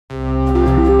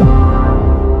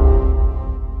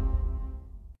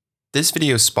This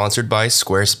video is sponsored by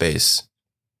Squarespace.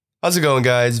 How's it going,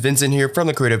 guys? Vincent here from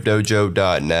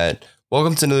thecreativedojo.net.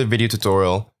 Welcome to another video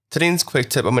tutorial. Today in this quick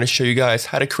tip, I'm going to show you guys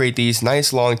how to create these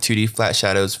nice long 2D flat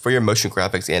shadows for your motion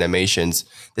graphics animations.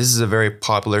 This is a very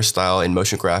popular style in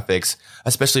motion graphics,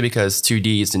 especially because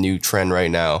 2D is the new trend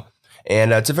right now.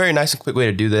 And it's a very nice and quick way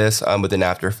to do this within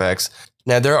After Effects.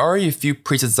 Now, there are already a few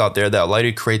presets out there that allow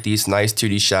you to create these nice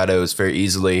 2D shadows very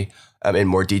easily in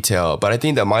more detail. But I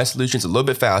think that my solution is a little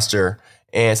bit faster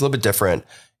and it's a little bit different.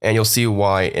 And you'll see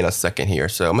why in a second here.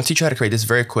 So I'm going to teach you how to create this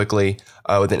very quickly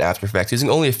within After Effects using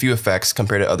only a few effects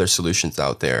compared to other solutions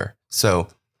out there. So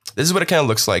this is what it kind of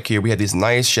looks like here. We have these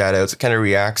nice shadows. It kind of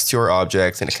reacts to our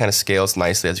objects and it kind of scales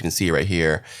nicely, as you can see right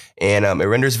here. And it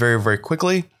renders very, very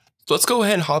quickly. So let's go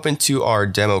ahead and hop into our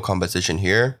demo composition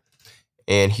here.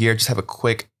 And here, just have a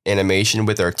quick animation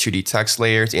with our 2D text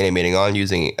layers animating on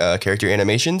using character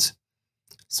animations.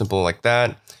 Simple like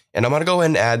that. And I'm going to go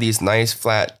ahead and add these nice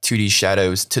flat 2D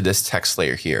shadows to this text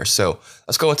layer here. So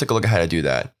let's go and take a look at how to do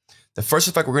that. The first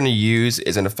effect we're going to use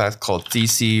is an effect called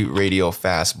CC Radial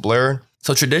Fast Blur.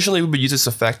 So traditionally, we would use this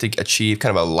effect to achieve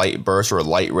kind of a light burst or a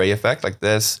light ray effect like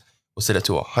this. We'll set it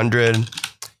to 100. And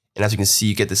as you can see,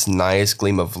 you get this nice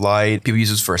gleam of light. People use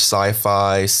this for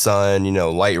sci-fi, sun,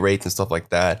 light rays and stuff like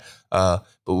that. But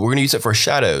we're going to use it for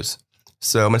shadows.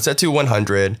 So I'm going to set it to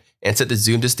 100 and set the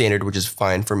zoom to standard, which is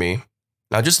fine for me.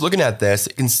 Now, just looking at this,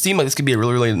 it can seem like this could be a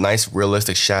really, really nice,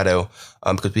 realistic shadow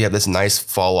because we have this nice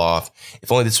fall off.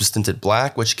 If only this was tinted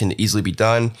black, which can easily be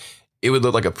done, it would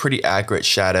look like a pretty accurate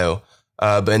shadow.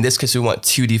 But in this case, we want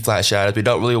 2D flat shadows. We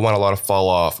don't really want a lot of fall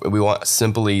off. We want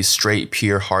simply straight,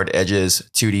 pure, hard edges,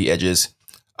 2D edges.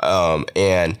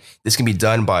 And this can be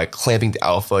done by clamping the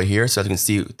alpha here. So as you can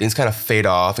see, things kind of fade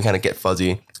off and kind of get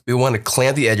fuzzy. We want to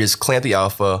clamp the edges, clamp the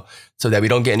alpha, so that we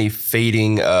don't get any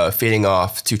fading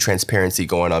off to transparency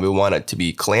going on. We want it to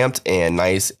be clamped and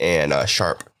nice and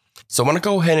sharp. So I want to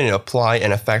go ahead and apply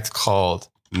an effect called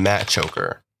Matte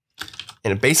Choker.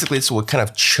 And basically, this will kind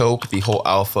of choke the whole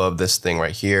alpha of this thing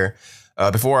right here.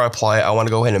 Before I apply it, I want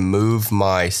to go ahead and move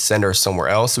my center somewhere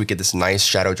else so we get this nice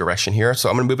shadow direction here. So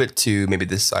I'm going to move it to maybe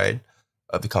this side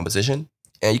of the composition.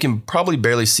 And you can probably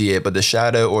barely see it, but the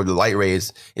shadow or the light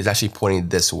rays is actually pointing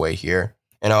this way here.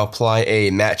 And I'll apply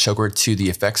a matte choker to the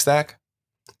effect stack.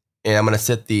 And I'm going to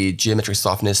set the geometric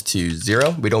softness to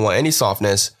 0. We don't want any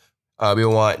softness. We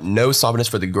want no softness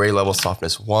for the gray level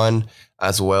softness 1,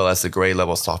 as well as the gray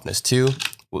level softness 2.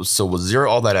 So we'll zero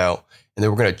all that out. And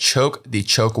then we're going to choke the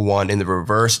choke 1 in the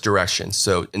reverse direction,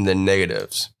 so in the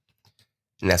negatives.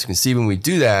 And as you can see, when we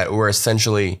do that, we're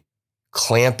essentially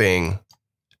clamping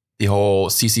the whole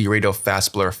CC Radial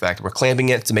Fast Blur effect. We're clamping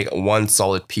it to make one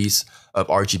solid piece of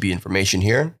RGB information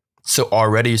here. So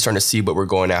already you're starting to see what we're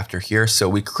going after here. So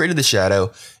we created the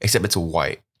shadow, except it's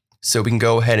white. So we can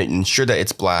go ahead and ensure that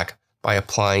it's black by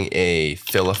applying a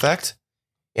fill effect.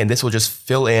 And this will just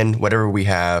fill in whatever we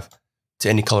have to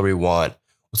any color we want.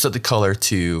 We'll set the color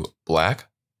to black.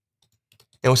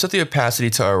 And we'll set the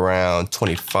opacity to around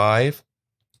 25.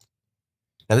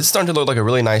 Now this is starting to look like a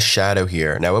really nice shadow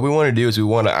here. Now what we want to do is we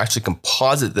want to actually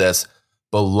composite this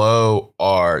below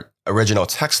our original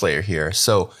text layer here.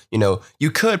 So,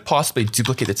 you could possibly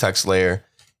duplicate the text layer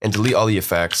and delete all the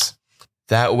effects.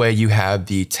 That way you have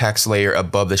the text layer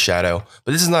above the shadow.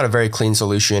 But this is not a very clean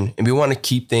solution. And we want to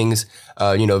keep things,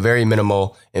 very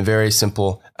minimal and very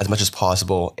simple as much as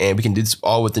possible. And we can do this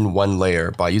all within one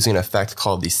layer by using an effect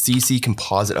called the CC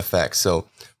Composite effect. So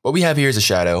what we have here is a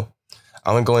shadow.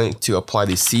 I'm going to apply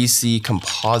the CC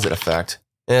Composite effect.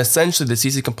 And essentially the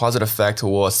CC Composite effect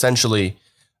will essentially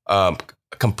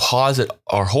composite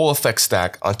our whole effect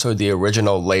stack onto the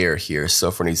original layer here.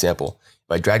 So for an example,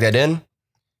 if I drag that in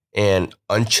and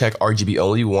uncheck RGB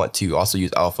only, we want to also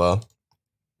use alpha.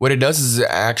 What it does is it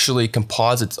actually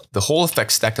composites the whole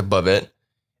effect stack above it.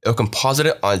 It'll composite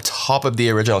it on top of the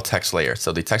original text layer.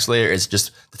 So the text layer is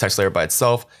just the text layer by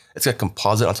itself. It's going to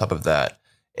composite on top of that.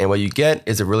 And what you get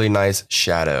is a really nice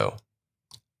shadow.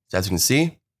 So as you can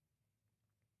see,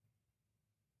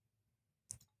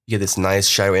 you get this nice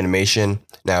shadow animation.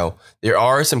 Now, there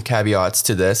are some caveats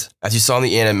to this. As you saw in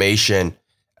the animation,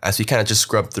 as we kind of just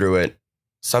scrub through it,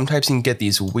 sometimes you can get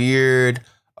these weird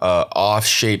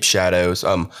off-shape shadows.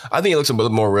 I think it looks a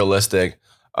little more realistic,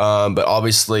 but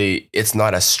obviously it's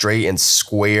not as straight and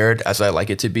squared as I like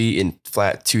it to be in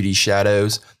flat 2D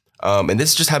shadows. And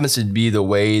this just happens to be the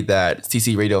way that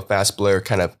CC Radial Fast Blur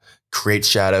kind of creates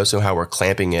shadows, so how we're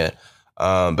clamping it.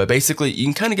 But basically, you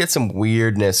can kind of get some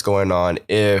weirdness going on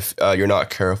if you're not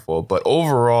careful. But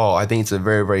overall, I think it's a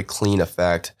very, very clean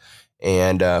effect.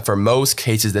 And for most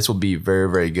cases, this will be very,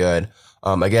 very good.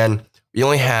 Again, we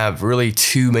only have really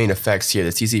two main effects here,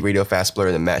 the CC Radio Fast Blur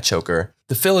and the Matte Choker.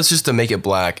 The fill is just to make it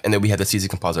black, and then we have the CC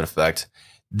Composite effect.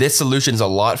 This solution is a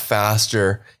lot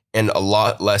faster and a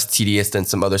lot less tedious than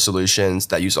some other solutions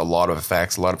that use a lot of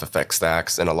effects, a lot of effect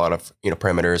stacks, and a lot of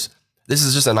parameters. This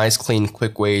is just a nice, clean,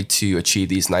 quick way to achieve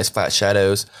these nice flat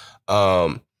shadows.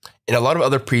 In a lot of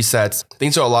other presets,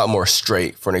 things are a lot more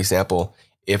straight. For an example,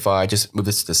 if I just move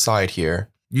this to the side here,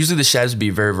 usually the shadows would be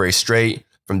very, very straight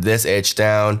from this edge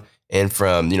down, and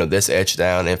from this edge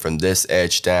down, and from this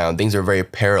edge down. Things are very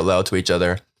parallel to each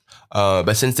other.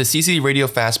 But since the CC Radio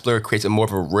Fast Blur creates a more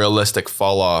of a realistic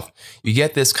fall off, you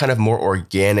get this kind of more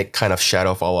organic kind of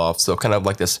shadow fall off. So kind of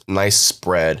like this nice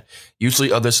spread.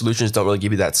 Usually other solutions don't really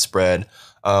give you that spread.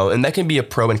 And that can be a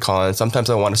pro and con. Sometimes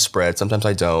I want a spread, sometimes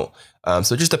I don't.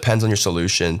 So it just depends on your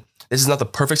solution. This is not the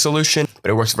perfect solution, but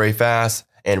it works very fast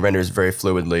and renders very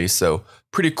fluidly. So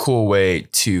pretty cool way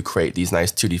to create these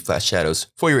nice 2D flat shadows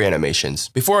for your animations.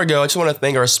 Before I go, I just want to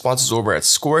thank our sponsors over at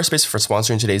Squarespace for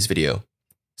sponsoring today's video.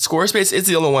 Squarespace is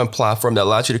the all-in-one platform that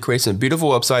allows you to create some beautiful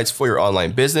websites for your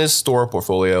online business, store, or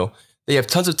portfolio. They have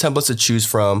tons of templates to choose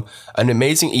from, an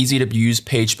amazing, easy-to-use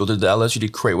page builder that allows you to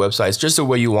create websites just the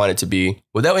way you want it to be,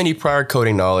 without any prior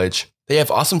coding knowledge. They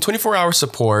have awesome 24-hour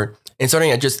support, and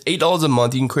starting at just $8 a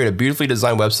month, you can create a beautifully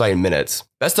designed website in minutes.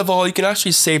 Best of all, you can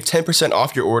actually save 10%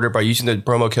 off your order by using the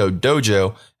promo code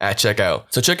DOJO at checkout.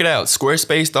 So check it out,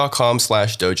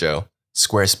 squarespace.com/dojo.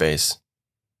 Squarespace.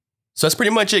 So that's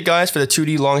pretty much it, guys, for the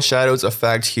 2D long shadows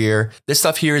effect here. This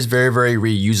stuff here is very, very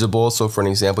reusable. So for an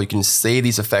example, you can save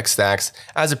these effect stacks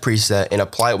as a preset and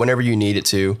apply it whenever you need it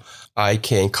to. I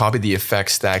can copy the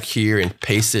effect stack here and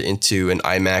paste it into an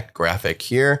iMac graphic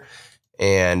here.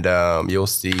 And you'll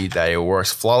see that it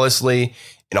works flawlessly.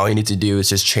 And all you need to do is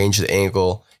just change the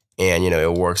angle, and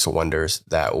it works wonders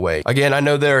that way. Again, I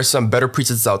know there are some better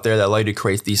presets out there that allow you to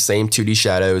create these same 2D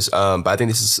shadows, but I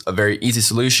think this is a very easy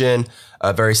solution,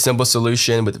 a very simple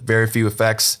solution with very few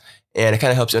effects, and it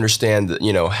kind of helps you understand,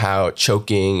 how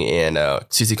choking and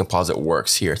CC Composite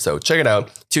works here. So check it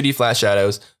out, 2D flat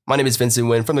shadows. My name is Vincent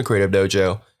Nguyen from the Creative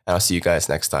Dojo, and I'll see you guys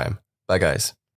next time. Bye, guys.